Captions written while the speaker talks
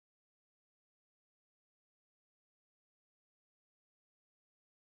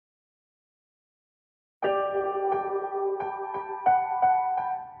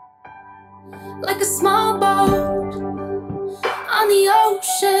like a small boat on the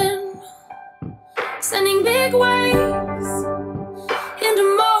ocean, sending big waves into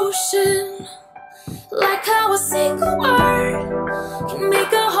motion. Like how a single word can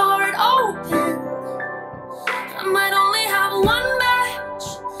make a heart open. I might only have one match,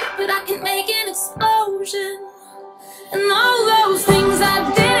 but I can make an explosion. And all those things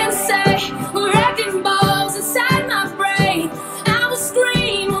I didn't say were wrecking balls inside my brain. I will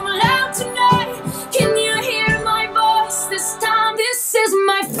scream loud tonight. Can you hear my voice this time? This is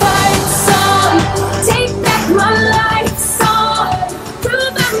my fight song. Take back my life song.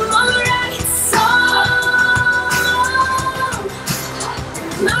 Prove I'm alright song.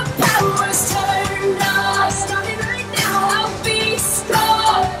 My power's turned on. Starting right now, I'll be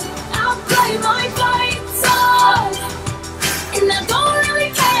strong. I'll play my fight song. And I don't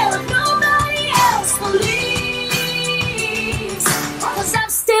really care if nobody else believes, 'cause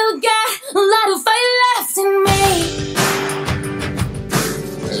I've still got a lot of fight left in me.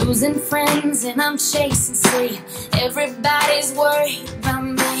 Losing friends and I'm chasing sleep. Everybody's worried about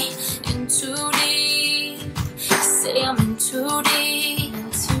me. In too deep. Say I'm in too deep.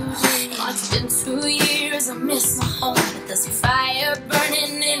 It's been 2 years, I miss my home, but there's a fire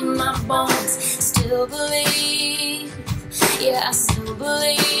burning in my bones. Still believe. Yeah, I still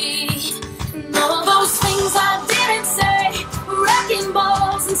believe. And all those things I didn't say were wrecking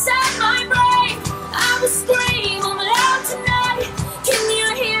balls inside my brain. I will scream loud tonight. Can you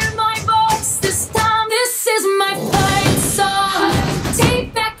hear my voice this time? This is my fight song. Take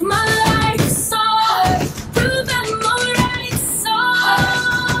back my life song. Prove I'm alright song.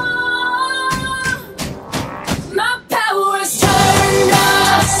 My power's turned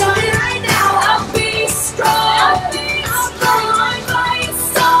on. Starting right now, I'll be strong.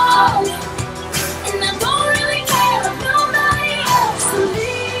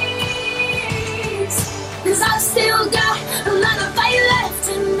 I've still got a lot of fight left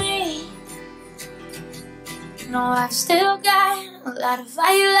in me. No, I've still got a lot of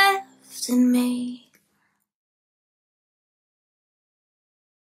fight left in me.